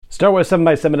Star Wars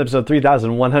 7x7 episode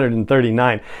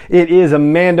 3139. It is a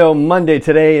Mando Monday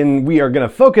today, and we are going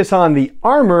to focus on the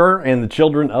Armorer and the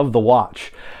Children of the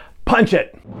Watch. Punch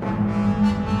it!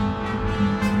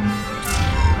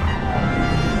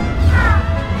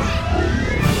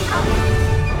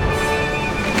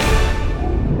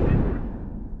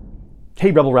 Hey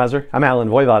Rebel Rouser, I'm Alan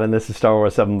Voivod and this is Star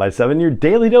Wars 7x7, your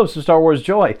daily dose of Star Wars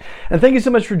joy. And thank you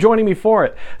so much for joining me for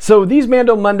it. So these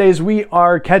Mando Mondays, we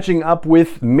are catching up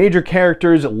with major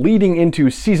characters leading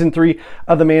into Season 3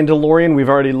 of The Mandalorian. We've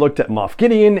already looked at Moff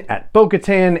Gideon, at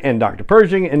Bo-Katan, and Dr.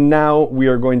 Pershing, and now we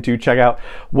are going to check out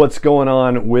what's going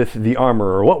on with the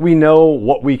Armorer, what we know,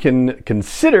 what we can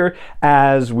consider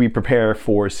as we prepare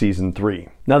for Season 3.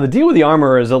 Now, the deal with the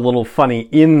Armorer is a little funny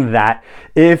in that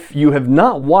if you have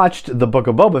not watched the Book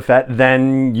of Boba Fett,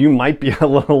 then you might be a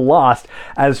little lost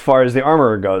as far as the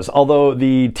Armorer goes. Although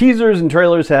the teasers and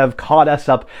trailers have caught us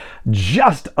up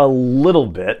just a little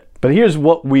bit. But here's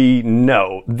what we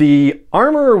know. The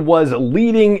Armorer was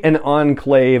leading an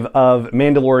enclave of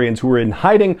Mandalorians who were in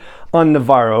hiding on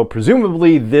Nevarro.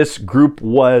 Presumably this group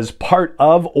was part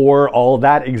of, or all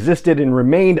that existed and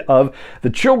remained of, the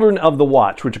Children of the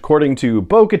Watch, which according to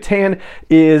Bo-Katan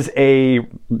is a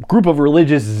group of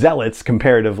religious zealots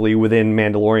comparatively within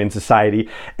Mandalorian society,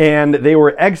 and they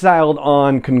were exiled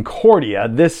on Concordia.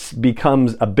 This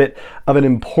becomes a bit of an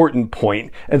important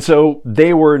point, and so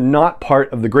they were not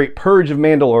part of the Great Purge of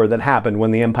Mandalore that happened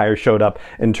when the Empire showed up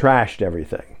and trashed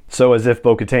everything. So as if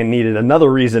Bo-Katan needed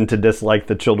another reason to dislike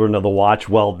the Children of the Watch,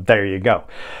 well, there you go.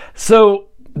 So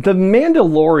the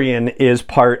Mandalorian is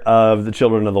part of the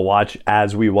Children of the Watch,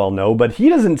 as we well know, but he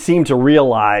doesn't seem to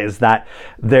realize that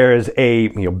there's a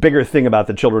bigger thing about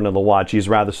the Children of the Watch. He's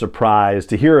rather surprised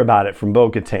to hear about it from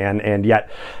Bo-Katan, and yet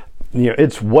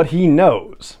it's what he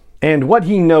knows. And what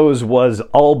he knows was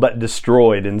all but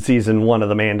destroyed in Season 1 of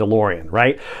The Mandalorian,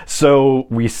 right? So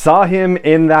we saw him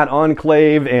in that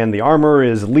enclave, and the Armorer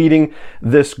is leading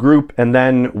this group, and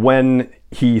then when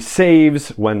the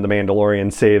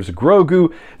Mandalorian saves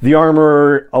Grogu, the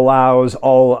Armorer allows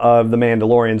all of the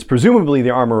Mandalorians, presumably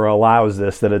the Armorer allows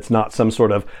this, that it's not some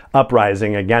sort of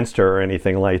uprising against her or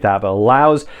anything like that, but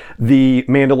allows the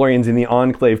Mandalorians in the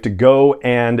Enclave to go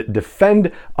and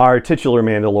defend our titular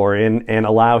Mandalorian and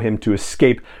allow him to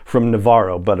escape from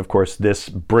Nevarro. But of course, this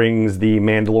brings the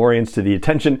Mandalorians to the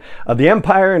attention of the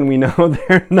Empire, and we know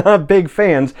they're not big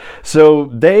fans, so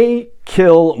they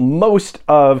kill most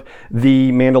of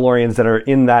the Mandalorians that are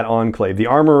in that enclave. The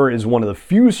Armorer is one of the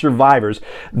few survivors.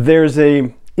 There's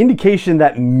a indication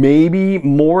that maybe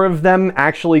more of them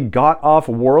actually got off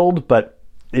world, but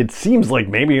it seems like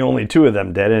maybe only 2 of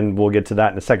them did, and we'll get to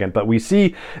that in a second. But we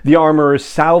see the Armorer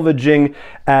salvaging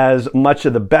as much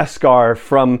of the Beskar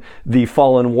from the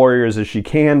fallen warriors as she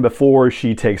can before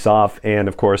she takes off, and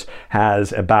of course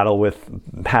has a battle with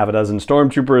half a dozen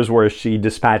stormtroopers where she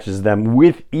dispatches them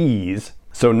with ease.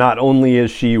 So not only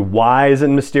is she wise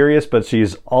and mysterious, but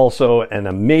she's also an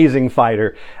amazing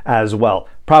fighter as well.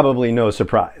 Probably no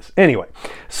surprise. Anyway,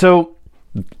 so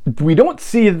we don't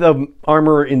see the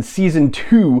Armorer in Season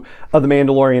 2 of The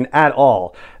Mandalorian at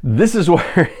all. This is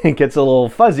where it gets a little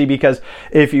fuzzy, because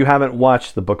if you haven't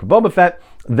watched the Book of Boba Fett,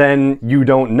 then you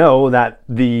don't know that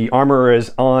the Armorer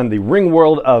is on the ring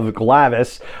world of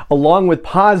Glavis, along with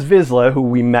Paz Vizsla, who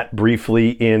we met briefly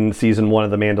in Season 1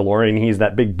 of The Mandalorian. He's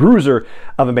that big bruiser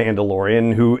of a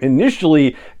Mandalorian who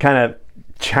initially kind of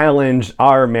challenged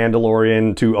our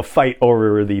Mandalorian to a fight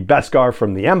over the Beskar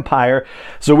from the Empire.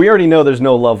 So we already know there's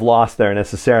no love lost there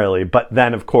necessarily. But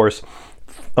then, of course,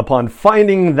 upon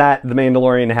finding that the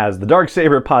Mandalorian has the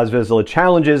Darksaber, Paz Vizsla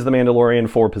challenges the Mandalorian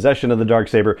for possession of the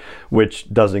Darksaber,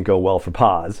 which doesn't go well for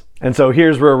Paz. And so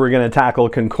here's where we're going to tackle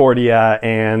Concordia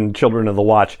and Children of the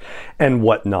Watch and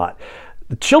whatnot.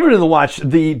 The Children of the Watch,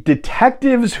 the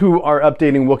detectives who are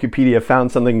updating Wikipedia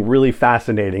found something really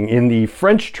fascinating. In the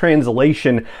French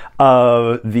translation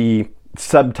of the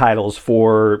subtitles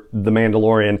for The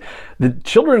Mandalorian, the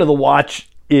Children of the Watch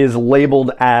is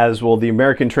labeled as, well, the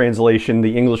American translation,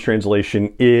 the English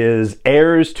translation is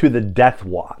heirs to the Death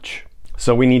Watch.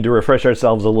 So we need to refresh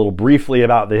ourselves a little briefly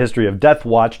about the history of Death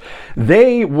Watch.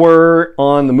 They were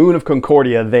on the moon of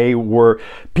Concordia. They were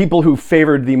people who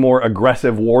favored the more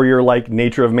aggressive warrior-like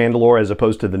nature of Mandalore, as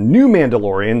opposed to the new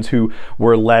Mandalorians, who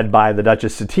were led by the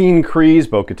Duchess Satine Kryze,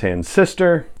 Bo-Katan's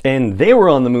sister. And they were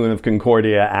on the moon of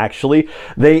Concordia, actually.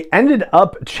 They ended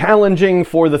up challenging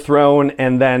for the throne,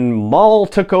 and then Maul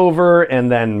took over,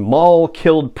 and then Maul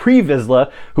killed Pre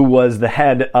Vizsla, who was the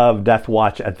head of Death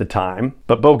Watch at the time.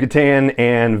 But Bo-Katan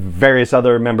and various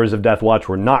other members of Death Watch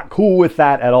were not cool with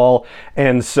that at all,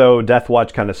 and so Death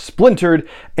Watch kind of splintered,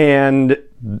 and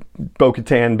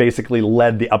Bo-Katan basically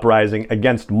led the uprising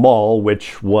against Maul,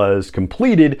 which was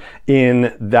completed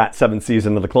in that 7th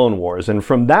season of the Clone Wars. And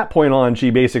from that point on, she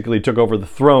basically took over the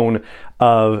throne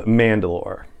of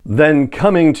Mandalore. Then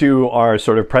coming to our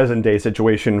sort of present day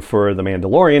situation for the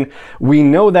Mandalorian, we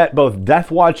know that both Death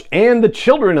Watch and the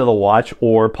Children of the Watch,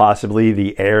 or possibly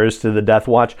the heirs to the Death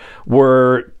Watch,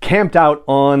 were camped out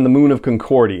on the moon of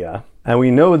Concordia. And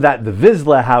we know that the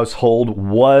Vizsla household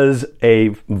was a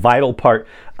vital part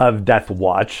of Death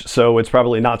Watch, so it's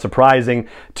probably not surprising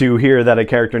to hear that a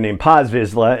character named Paz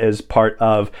Vizsla is part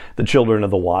of the Children of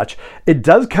the Watch. It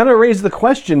does kind of raise the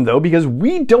question, though, because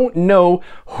we don't know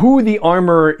who the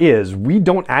Armorer is. We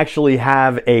don't actually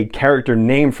have a character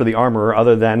name for the Armorer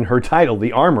other than her title,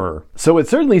 the Armorer. So it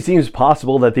certainly seems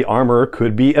possible that the Armorer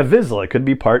could be a Vizsla, could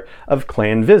be part of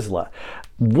Clan Vizsla.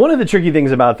 One of the tricky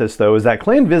things about this, though, is that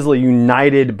Clan Vizsla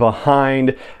united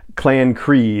behind Clan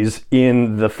Kryze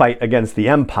in the fight against the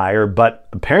Empire, but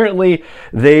apparently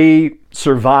they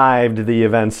survived the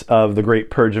events of the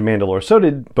Great Purge of Mandalore. So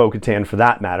did Bo-Katan, for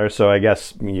that matter. So I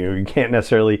guess you can't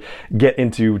necessarily get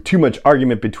into too much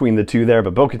argument between the two there,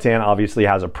 but Bo-Katan obviously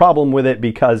has a problem with it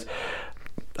because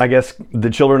I guess the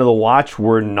Children of the Watch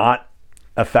were not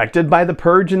affected by the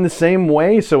Purge in the same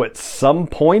way. So at some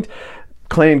point,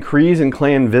 Clan Kryze and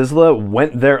Clan Vizsla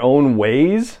went their own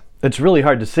ways. It's really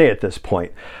hard to say at this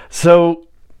point. So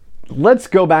let's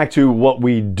go back to what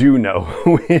we do know,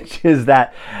 which is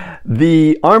that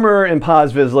the Armorer and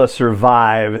Paz Vizsla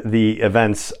survive the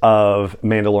events of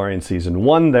Mandalorian Season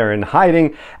 1. They're in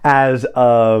hiding as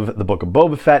of the Book of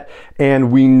Boba Fett,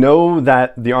 and we know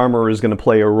that the Armorer is going to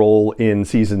play a role in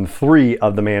Season 3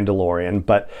 of The Mandalorian,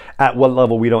 but at what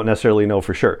level we don't necessarily know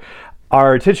for sure.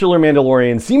 Our titular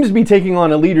Mandalorian seems to be taking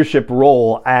on a leadership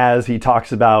role as he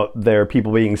talks about their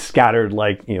people being scattered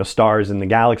like, stars in the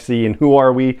galaxy, and who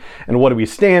are we and what do we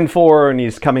stand for? And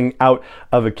he's coming out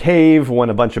of a cave when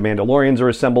a bunch of Mandalorians are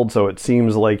assembled, so it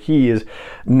seems like he is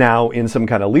now in some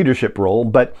kind of leadership role,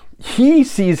 but he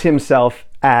sees himself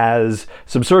as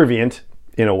subservient,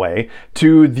 in a way,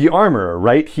 to the Armorer,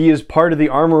 right? He is part of the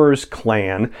Armorer's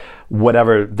clan,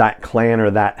 whatever that clan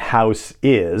or that house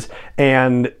is,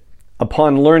 and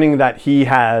upon learning that he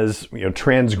has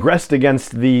transgressed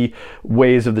against the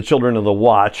ways of the Children of the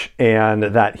Watch and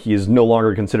that he is no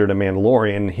longer considered a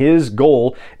Mandalorian, his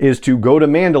goal is to go to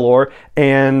Mandalore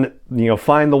and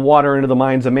find the water into the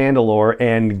mines of Mandalore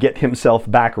and get himself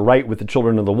back right with the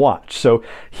Children of the Watch. So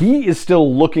he is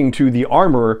still looking to the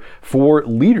Armorer for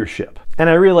leadership. And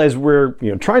I realize we're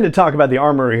trying to talk about the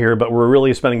Armorer here, but we're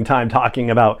really spending time talking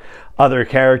about other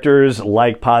characters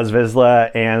like Paz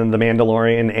Vizsla and the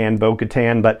Mandalorian and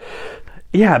Bo-Katan. But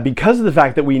yeah, because of the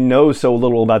fact that we know so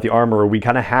little about the Armorer, we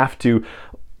kind of have to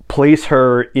place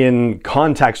her in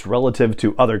context relative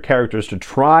to other characters to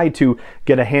try to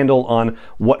get a handle on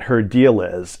what her deal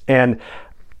is. And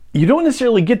you don't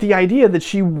necessarily get the idea that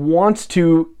she wants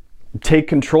to take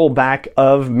control back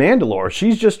of Mandalore.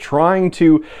 She's just trying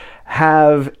to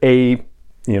have an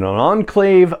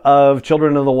enclave of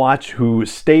Children of the Watch who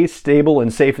stay stable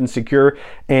and safe and secure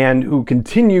and who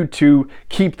continue to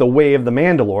keep the way of the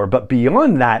Mandalore. But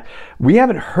beyond that, we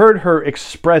haven't heard her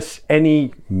express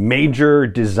any major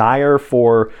desire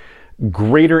for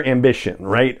greater ambition,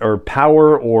 right? Or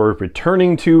power, or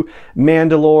returning to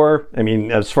Mandalore. I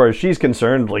mean, as far as she's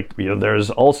concerned, there's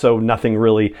also nothing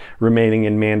really remaining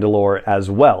in Mandalore as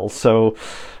well. So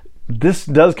this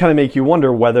does kind of make you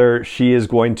wonder whether she is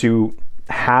going to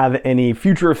have any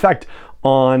future effect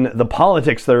on the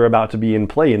politics that are about to be in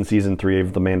play in Season 3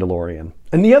 of The Mandalorian.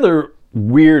 And the other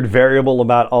weird variable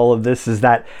about all of this is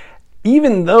that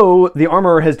even though the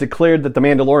Armorer has declared that the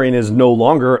Mandalorian is no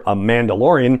longer a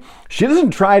Mandalorian, she doesn't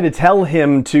try to tell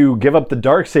him to give up the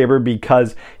Darksaber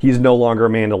because he's no longer a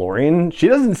Mandalorian. She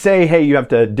doesn't say, hey, you have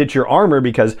to ditch your armor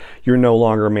because you're no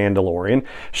longer a Mandalorian.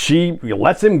 She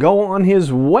lets him go on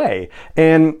his way.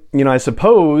 And, I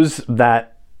suppose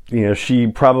that she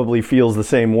probably feels the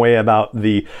same way about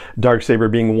the Darksaber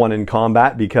being won in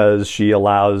combat because she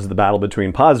allows the battle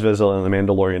between Paz Vizsla and the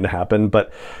Mandalorian to happen.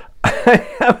 But I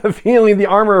have a feeling the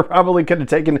Armorer probably could have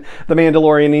taken the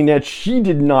Mandalorian, and yet she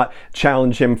did not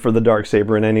challenge him for the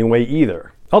Darksaber in any way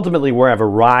either. Ultimately, where I've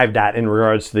arrived at in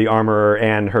regards to the Armorer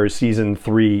and her Season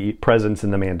 3 presence in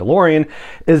The Mandalorian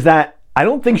is that I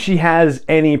don't think she has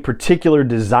any particular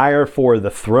desire for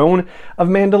the throne of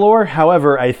Mandalore.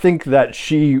 However, I think that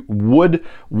she would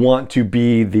want to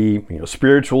be the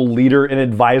spiritual leader and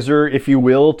advisor, if you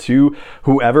will, to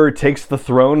whoever takes the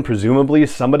throne, presumably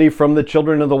somebody from the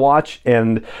Children of the Watch.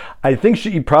 And I think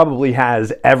she probably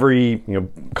has every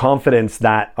confidence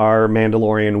that our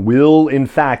Mandalorian will, in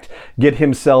fact, get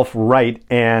himself right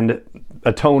and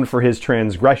atone for his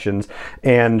transgressions,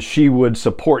 and she would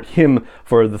support him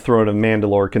for the throne of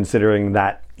Mandalore, considering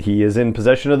that he is in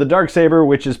possession of the Darksaber,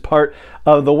 which is part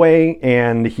of the way,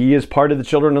 and he is part of the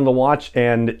Children of the Watch,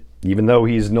 and even though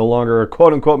he's no longer a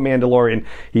quote-unquote Mandalorian,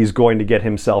 he's going to get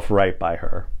himself right by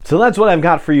her. So that's what I've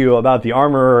got for you about the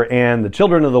Armorer and the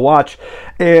Children of the Watch,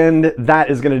 and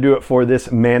that is going to do it for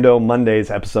this Mando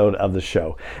Mondays episode of the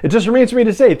show. It just remains for me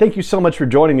to say thank you so much for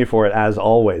joining me for it, as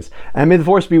always, and may the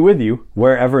Force be with you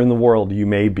wherever in the world you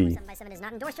may be. 7x7 is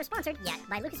not endorsed or sponsored yet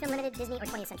by Lucasfilm Limited, Disney, or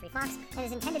 20th Century Fox, and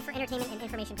is intended for entertainment and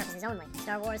information purposes only.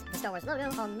 Star Wars, the Star Wars logo,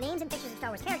 all names and pictures of Star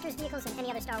Wars characters, vehicles, and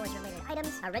any other Star Wars related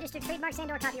items are registered trademarks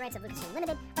and/or copyrights of Lucasfilm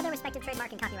Limited, by their respective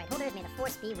trademark and copyright holders. May the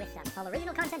Force be with them. All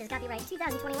original content is copyright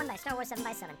 2021 by Star Wars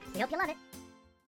 7x7. We hope you love it.